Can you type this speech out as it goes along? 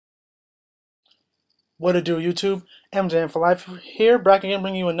What it do, YouTube? MJM for Life here, back again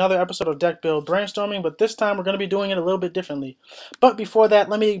bringing you another episode of Deck Build Brainstorming, but this time we're going to be doing it a little bit differently. But before that,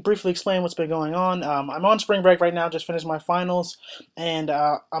 let me briefly explain what's been going on. I'm on spring break right now, just finished my finals, and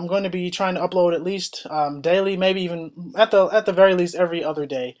I'm going to be trying to upload at least daily, maybe even at the very least every other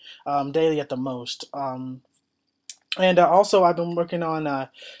day, daily at the most. And also, I've been working on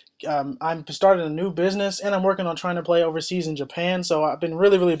I'm starting a new business, and I'm working on trying to play overseas in Japan. So I've been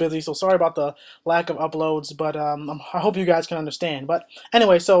really busy. So sorry about the lack of uploads, but I hope you guys can understand. But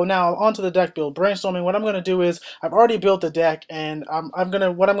anyway, so now on to the deck build brainstorming. What I'm going to do is I've already built the deck, and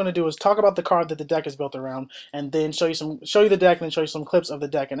what I'm going to do is talk about the card that the deck is built around, and then show you the deck, and then show you some clips of the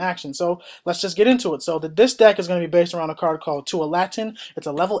deck in action. So let's just get into it. So this deck is going to be based around a card called Tualatin. It's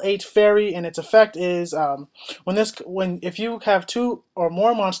a level 8 fairy, and its effect is if you have 2 or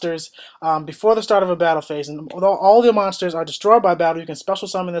more monsters before the start of a battle phase, and all the monsters are destroyed by battle, you can special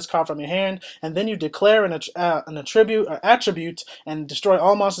summon this card from your hand, and then you declare an attribute and destroy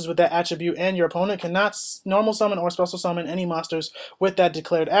all monsters with that attribute, and your opponent cannot normal summon or special summon any monsters with that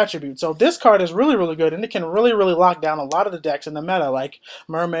declared attribute. So this card is really good, and it can really lock down a lot of the decks in the meta, like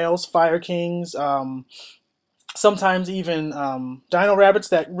Mermails, Fire Kings, sometimes even Dino Rabbits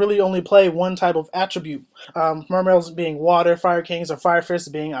that really only play one type of attribute. Mermails being water, Fire Kings or Fire Fists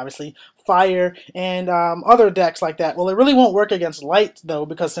being obviously fire, and other decks like that. Well, it really won't work against light though,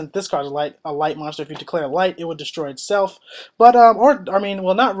 because since this card is a light monster, if you declare light, it would destroy itself. But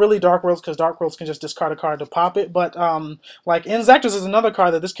well, not really Dark Worlds, because Dark Worlds can just discard a card to pop it. But like Inzektor is another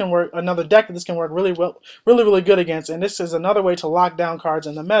card that this can work, another deck that this can work really good against, and this is another way to lock down cards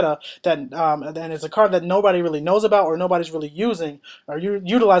in the meta that and it's a card that nobody really knows about, or nobody's really using or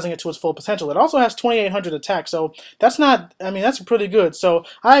utilizing it to its full potential. It also has 2800 attack, so that's not, I mean, that's pretty good. So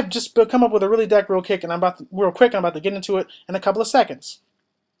I've just come up with a really deck real quick, and I'm about to get into it in a couple of seconds.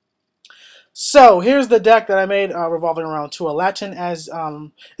 So here's the deck that I made revolving around Tualatin. As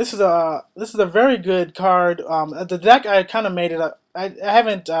this is a very good card. The deck I kind of made it.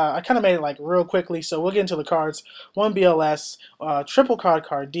 I kind of made it like real quickly. So we'll get into the cards. 1 BLS, triple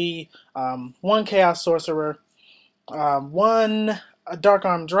card D, 1 Chaos Sorcerer, 1 Dark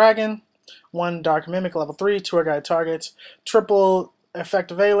Armed Dragon, 1 Dark Mimic level 3 Tour Guide targets, triple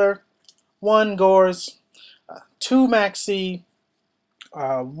Effect Veiler, 1 Gores, 2 Maxi,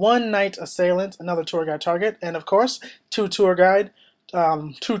 1 Knight Assailant, another Tour Guide target, and of course 2 Tour Guide, 2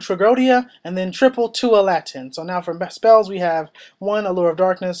 Tragodia, and then triple Tualatin. So now for spells we have 1 Allure of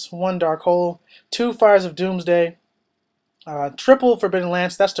Darkness, 1 Dark Hole, 2 Fires of Doomsday, triple Forbidden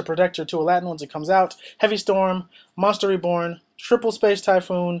Lance, that's to protect your Tualatin once it comes out, Heavy Storm, Monster Reborn, triple Space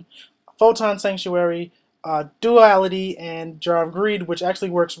Typhoon, Photon Sanctuary, Duality, and Jar of Greed, which actually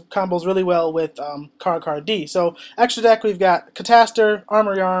combos really well with card D. So extra deck we've got Catastor,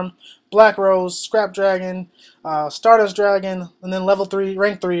 Armory Arm, Black Rose, Scrap Dragon, Stardust Dragon, and then rank 3,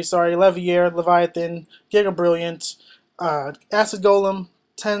 Leviair, Leviathan, Giga Brilliant, Acid Golem,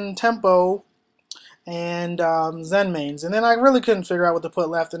 Tempo, and Zenmaines. And then I really couldn't figure out what to put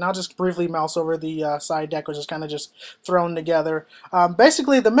left, and I'll just briefly mouse over the side deck, which is kind of just thrown together.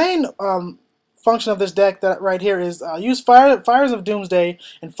 Basically, the main function of this deck that right here is use Fires of Doomsday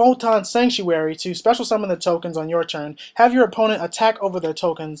and Photon Sanctuary to special summon the tokens on your turn. Have your opponent attack over their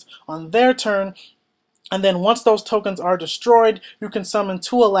tokens on their turn, and then once those tokens are destroyed, you can summon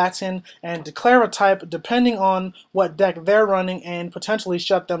Tualatin and declare a type depending on what deck they're running, and potentially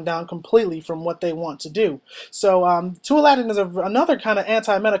shut them down completely from what they want to do. So Tualatin is another kind of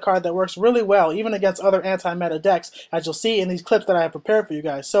anti-meta card that works really well, even against other anti-meta decks, as you'll see in these clips that I have prepared for you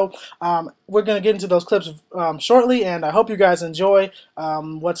guys. So we're going to get into those clips shortly, and I hope you guys enjoy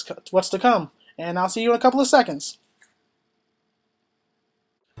what's to come. And I'll see you in a couple of seconds.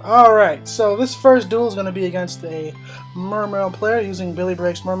 Alright, so this first duel is going to be against a Mermail player using Billy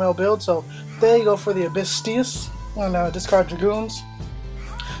Break's Mermail build. So they go for the Abystius and discard Dragoons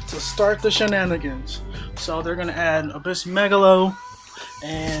to start the shenanigans. So they're going to add Abyss Megalo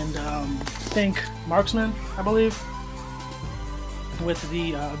and think Marksman, I believe, with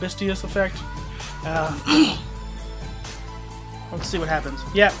the Abystius effect. Let's see what happens.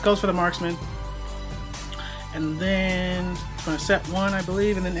 Yeah, goes for the Marksman. And then it's going to set 1, I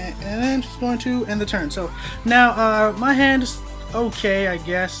believe, and then just going to end the turn. So now my hand is okay, I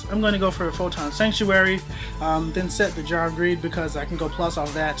guess. I'm going to go for a Photon Sanctuary, then set the Jar of Greed because I can go plus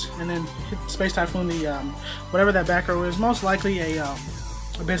off that, and then hit Space Typhoon, the whatever that back row is. Most likely a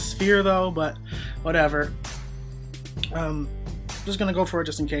Abyss Sphere though, but whatever. Just going to go for it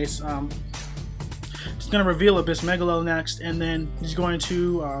just in case. going to reveal Abyss Megalo next, and then he's going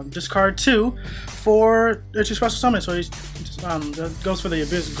to discard 2 for to special summon. So he goes for the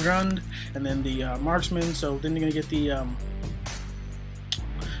Abyss Grund and then the Marksman. So then you're going to get the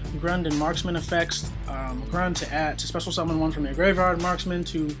Grund and Marksman effects. Grund to special summon 1 from your graveyard, Marksman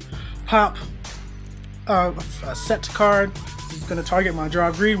to pop a set card. He's going to target my Draw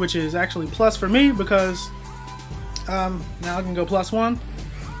of Greed, which is actually plus for me because now I can go +1.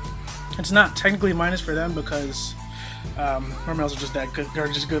 It's not technically minus for them because Mermails are just that good. They're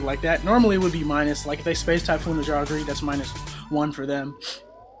just good like that. Normally it would be minus. Like if they Space Typhoon the Draw of Greed, that's -1 for them.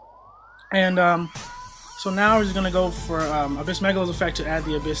 And so now he's gonna go for Abyss Megalo's effect to add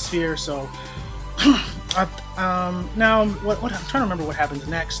the Abyss Sphere. So now what I'm trying to remember what happens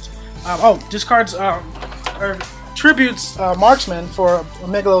next. Discards or tributes Marksman for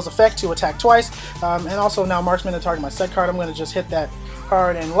Megalo's effect to attack twice, and also now Marksman to target my set card. I'm going to just hit that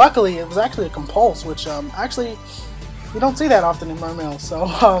card, and luckily it was actually a Compulse, which actually you don't see that often in Mermails. So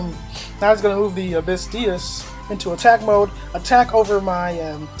now it's going to move the Abyss Deus into attack mode, attack over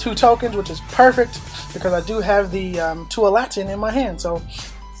my 2 tokens, which is perfect because I do have the Tualatin in my hand. So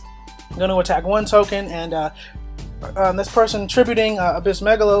I'm going to attack 1 token, and this person tributing Abyss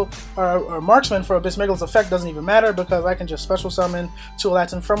Megalo or Marksman for Abyss Megalo's effect doesn't even matter because I can just special summon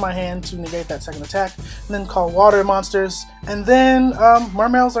Tualatin from my hand to negate that second attack, and then call water monsters, and then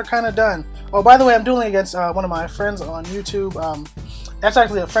Mermails are kind of done. Oh, by the way, I'm dueling against one of my friends on YouTube. That's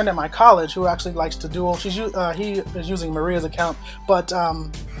actually a friend at my college who actually likes to duel. He is using Maria's account, but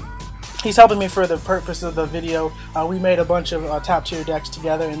he's helping me for the purpose of the video. We made a bunch of top tier decks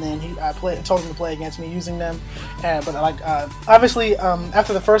together, and then I told him to play against me using them. But obviously,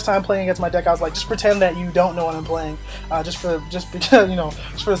 after the first time playing against my deck, I was like, just pretend that you don't know what I'm playing, just because just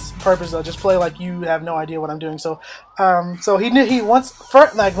for this purpose. Just play like you have no idea what I'm doing. So, when he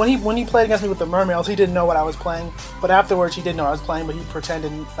played against me with the Mermails, he didn't know what I was playing. But afterwards, he did know I was playing, but he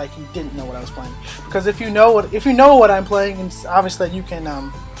pretended like he didn't know what I was playing. Because if you know what I'm playing, it's obvious that you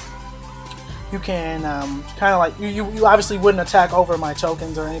can kind of like you obviously wouldn't attack over my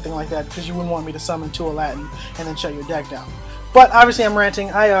tokens or anything like that because you wouldn't want me to summon Tualatin and then shut your deck down. But obviously I'm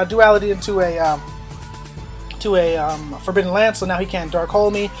ranting. I duality into a Forbidden Lance, so now he can't Dark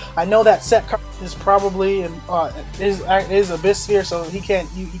Hole me. I know that set card is probably is Abyss Sphere, so he can't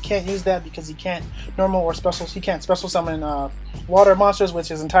use that because he can't normal or special. He can't special summon water monsters, which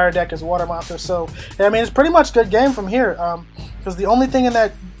his entire deck is water monsters. So I mean, it's pretty much good game from here. Because the only thing in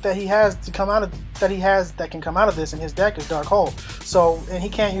that he has that can come out of this in his deck is Dark Hole. So, and he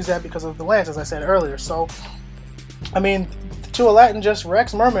can't use that because of the Lance, as I said earlier. So, I mean, Tualatin just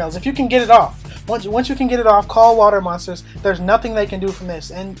wrecks Mermails. If you can get it off, once you can get it off, call water monsters. There's nothing they can do from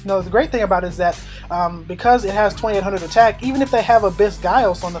this. And the great thing about it is that because it has 2800 attack, even if they have Abyss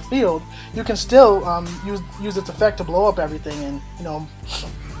Gaios on the field, you can still use its effect to blow up everything. And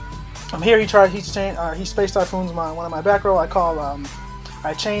here he Space Typhoons one of my back row. I call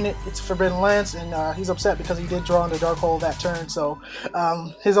I chain it. It's Forbidden Lance, and he's upset because he did draw into Dark Hole that turn. So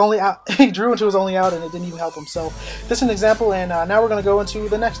his only out, he drew into his only out, and it didn't even help him. So this is an example, and now we're going to go into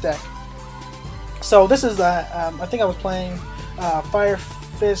the next deck. So this is I think I was playing Fire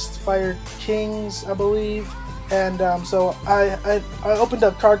Fist, Fire Kings, I believe. And so I opened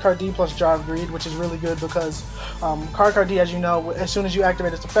up Card D plus Draw of Greed, which is really good because Card D, as you know, as soon as you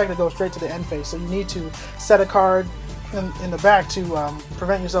activate its effect, it goes straight to the end phase. So you need to set a card in the back to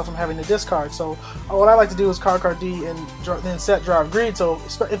prevent yourself from having to discard. So what I like to do is Card D and then set Draw of Greed. So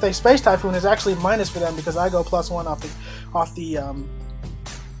if they Space Typhoon, it's actually minus for them because I go +1 off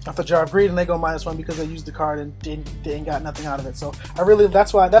the Jar of Greed, and they go -1 because they used the card and didn't got nothing out of it. So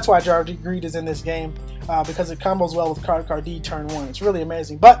that's why Jar of Greed is in this game, because it combos well with Card D turn 1. It's really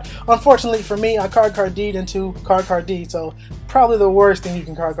amazing. But unfortunately for me, I Card D'd into Card D, so probably the worst thing you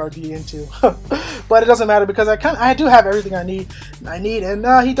can Card D into. But it doesn't matter because I do have everything I need,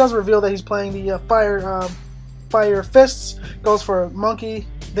 and he does reveal that he's playing the Fire Fists. Goes for Monkey,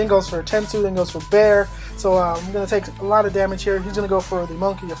 then goes for Tensu, then goes for Bear. So I'm going to take a lot of damage here. He's going to go for the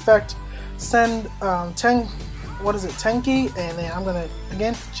Monkey effect, send Tenki, and then I'm going to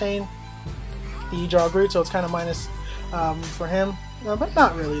again chain the Jar of Greed, so it's kind of minus for him, but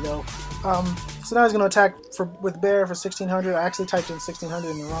not really though. So now he's going to attack with Bear for 1600. I actually typed in 1600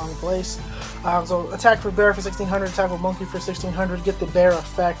 in the wrong place. So attack for Bear for 1600, attack with Monkey for 1600, get the Bear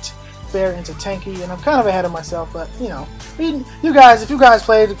effect. Bear into Tenki, and I'm kind of ahead of myself, but you guys, if you guys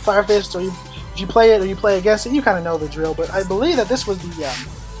played Fire Fist, or if you play it or you play against it, you kind of know the drill. But I believe that this was the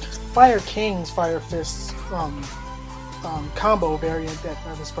Fire Kings Fire Fists combo variant that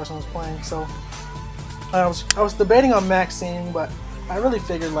this person was playing. So I was debating on maxing, but I really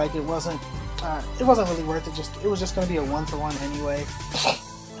figured like it wasn't it wasn't really worth it. It was just going to be a 1-for-1 anyway.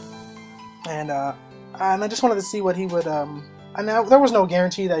 And I just wanted to see what he would. And there was no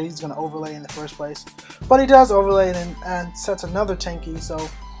guarantee that he's going to overlay in the first place, but he does overlay and sets another tanky. So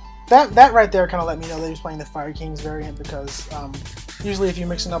that right there kind of let me know that he was playing the Fire Kings variant, because usually if you're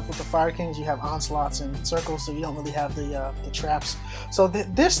mixing up with the Fire Kings, you have onslaughts and circles, so you don't really have the traps. So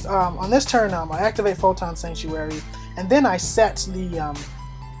this on this turn, I activate Photon Sanctuary, and then I set the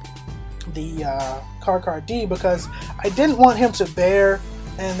card D, because I didn't want him to bear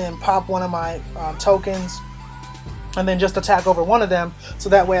and then pop one of my tokens and then just attack over one of them, so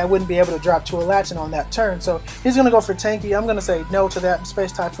that way I wouldn't be able to drop Tualatin on that turn. So he's going to go for tanky. I'm going to say no to that,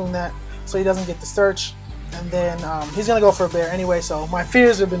 Space Typhoon that, so he doesn't get the search. And then he's going to go for a bear anyway, so my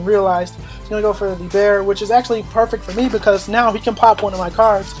fears have been realized. He's going to go for the bear, which is actually perfect for me, because now he can pop one of my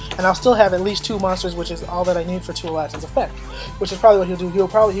cards, and I'll still have at least 2 monsters, which is all that I need for Tualatin's effect. Which is probably what he'll do. He'll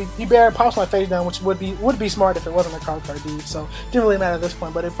probably he bear pops my face down, which would be smart if it wasn't a card D. So it didn't really matter at this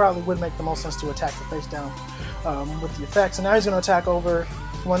point, but it probably would make the most sense to attack the face down with the effects. And now he's going to attack over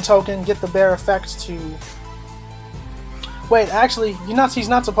 1 token, get the bear effect to. Wait, actually, he's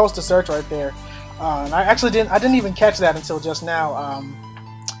not supposed to search right there. I didn't even catch that until just now.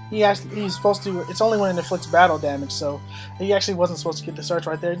 He's supposed to. It's only when it inflicts battle damage, so he actually wasn't supposed to get the search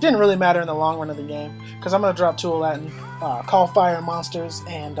right there. It didn't really matter in the long run of the game, because I'm gonna drop Tualatin, call fire monsters,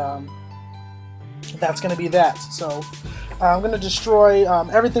 and that's gonna be that. So I'm gonna destroy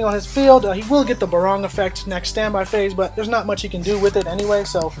everything on his field. He will get the Barong effect next standby phase, but there's not much he can do with it anyway.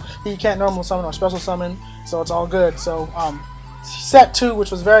 So he can't normal summon or special summon, so it's all good. So set 2,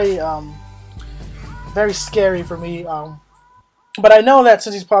 which was very scary for me. But I know that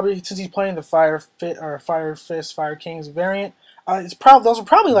since he's playing the Fire Fist, Fire Kings variant, those are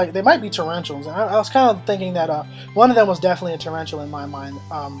probably like, they might be Tarentuals. And I was kind of thinking that one of them was definitely a Tarantula in my mind,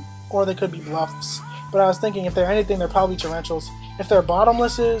 or they could be Bluffs. But I was thinking if they're anything, they're probably Tarentuals. If they're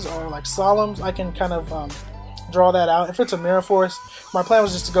Bottomlesses or like Solemns, I can kind of draw that out. If it's a Mirror Force, my plan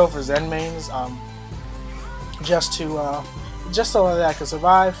was just to go for Zenmaines, just so that I could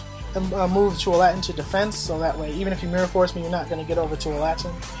survive. And move Tualatin to defense, so that way even if you Mirror Force me, you're not going to get over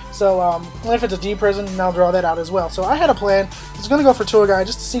Tualatin. So if it's a D prison, then I'll draw that out as well. So I had a plan. I was going to go for Tour Guide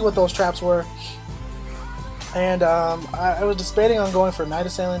just to see what those traps were, and I was debating on going for Night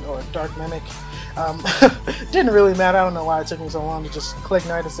Assailant or Dark Mimic. Didn't really matter. I don't know why it took me so long to just click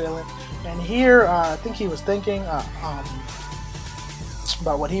Night Assailant. And here I think he was thinking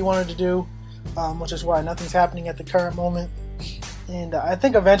about what he wanted to do, which is why nothing's happening at the current moment. And I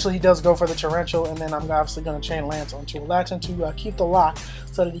think eventually he does go for the Torrential, and then I'm obviously going to chain Lance on Tualatin to keep the lock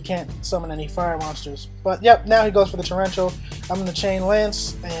so that he can't summon any fire monsters. But yep, now he goes for the Torrential. I'm going to chain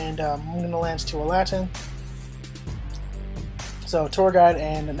Lance, and I'm going to Lance Tualatin. So Tour Guide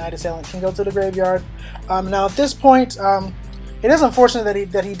and Night Assailant can go to the graveyard. Now at this point, it is unfortunate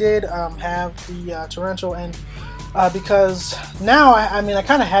that he did have the Torrential, and because now, I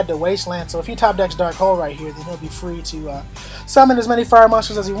kind of had to waste Lance, so if he top decks Dark Hole right here, then he'll be free to summon as many fire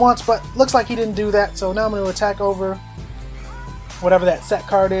monsters as he wants, but looks like he didn't do that, so now I'm going to attack over whatever that set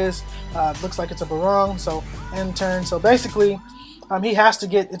card is. Looks like it's a Barong, so end turn. So basically, he has to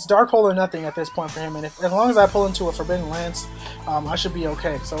get, it's Dark Hole or nothing at this point for him, and as long as I pull into a Forbidden Lance, I should be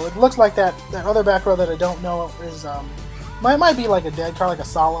okay. So it looks like that other back row that I don't know is might be like a dead card, like a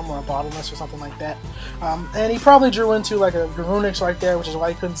Solemn or a Bottomless or something like that. And he probably drew into like a Garunix right there, which is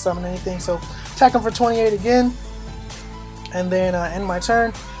why he couldn't summon anything. So attack him for 28 again, and then end my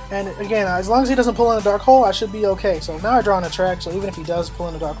turn. And again, as long as he doesn't pull in a Dark Hole, I should be okay. So now I draw in a Trag, so even if he does pull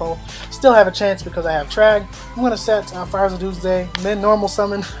in a Dark Hole, still have a chance because I have Trag. I'm going to set Fires of Doomsday, and then normal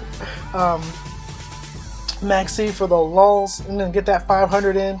summon Maxi for the lulls, and then get that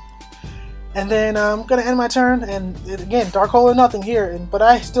 500 in. And then I'm going to end my turn, and again, Dark Hole or nothing here, but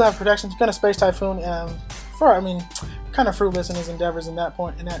I still have protection. He's going to Space Typhoon, kind of fruitless in his endeavors in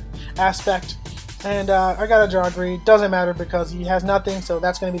that aspect. And I got a Draw Greed, doesn't matter because he has nothing, so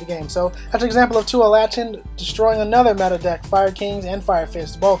that's going to be the game. So that's an example of Tualatin destroying another meta deck. Fire Kings and Fire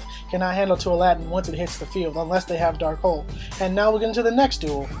Fist both cannot handle Tualatin once it hits the field, unless they have Dark Hole. And now we're getting to the next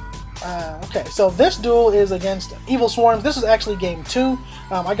duel. Okay, so this duel is against Evil Swarms. This is actually game 2.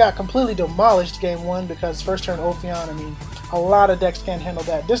 I got completely demolished game 1 because first turn Ophion, a lot of decks can't handle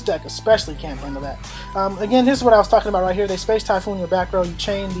that. This deck especially can't handle that. Again, this is what I was talking about right here. They Space Typhoon your back row, you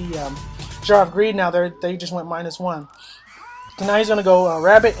chain the Jar of Greed. Now they just went -1. So now he's going to go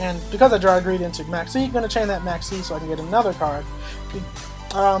Rabbit, and because I Jar of Greed into Maxi, I'm going to chain that Maxi so I can get another card.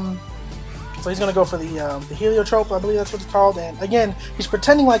 So he's going to go for the Heliotrope, I believe that's what it's called. And again, he's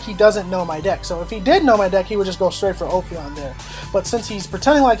pretending like he doesn't know my deck. So if he did know my deck, he would just go straight for Ophion there. But since he's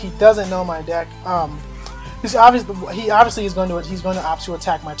pretending like he doesn't know my deck, he's obviously is going to opt to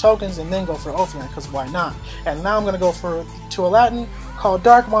attack my tokens and then go for Ophion, because why not? And now I'm going to go for 2 Aladdin, call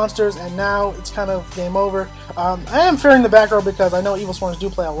Dark Monsters, and now it's kind of game over. I am fearing the back row because I know Evil Swarms do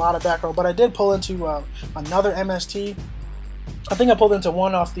play a lot of back row, but I did pull into another MST. I think I pulled into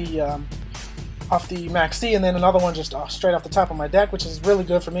one off the Max C, and then another one just straight off the top of my deck, which is really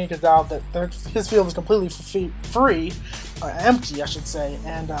good for me because now that his field is completely free, empty, I should say.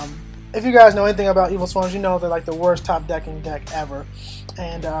 And if you guys know anything about Evil Swarms, you know they're like the worst top decking deck ever.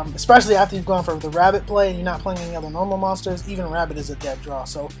 And especially after you've gone for the Rabbit play and you're not playing any other normal monsters, even Rabbit is a dead draw.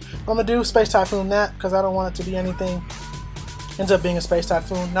 So I'm going to do Space Typhoon that because I don't want it to be anything. Ends up being a Space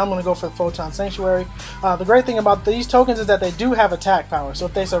Typhoon. Now I'm going to go for the Photon Sanctuary. The great thing about these tokens is that they do have attack power. So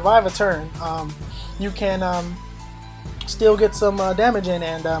if they survive a turn, you can still get some damage in.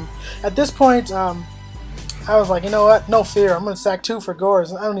 And at this point, I was like, you know what? No fear. I'm going to sack 2 for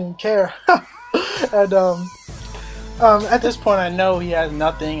Gores. I don't even care. And at this point, I know he has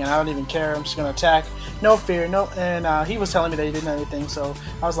nothing, and I don't even care. I'm just going to attack. No fear. No. And he was telling me that he didn't have anything. So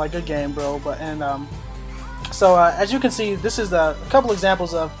I was like, good game, bro. So as you can see, this is a couple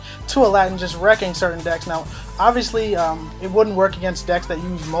examples of 2 Aladdin just wrecking certain decks. Now, obviously, it wouldn't work against decks that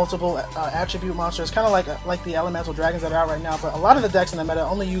use multiple attribute monsters, kind of like the Elemental Dragons that are out right now. But a lot of the decks in the meta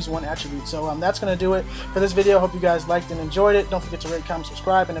only use 1 attribute. So that's going to do it for this video. Hope you guys liked and enjoyed it. Don't forget to rate, comment,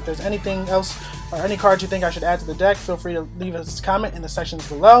 subscribe. And if there's anything else or any cards you think I should add to the deck, feel free to leave us a comment in the sections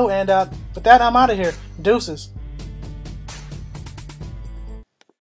below. And with that, I'm out of here. Deuces.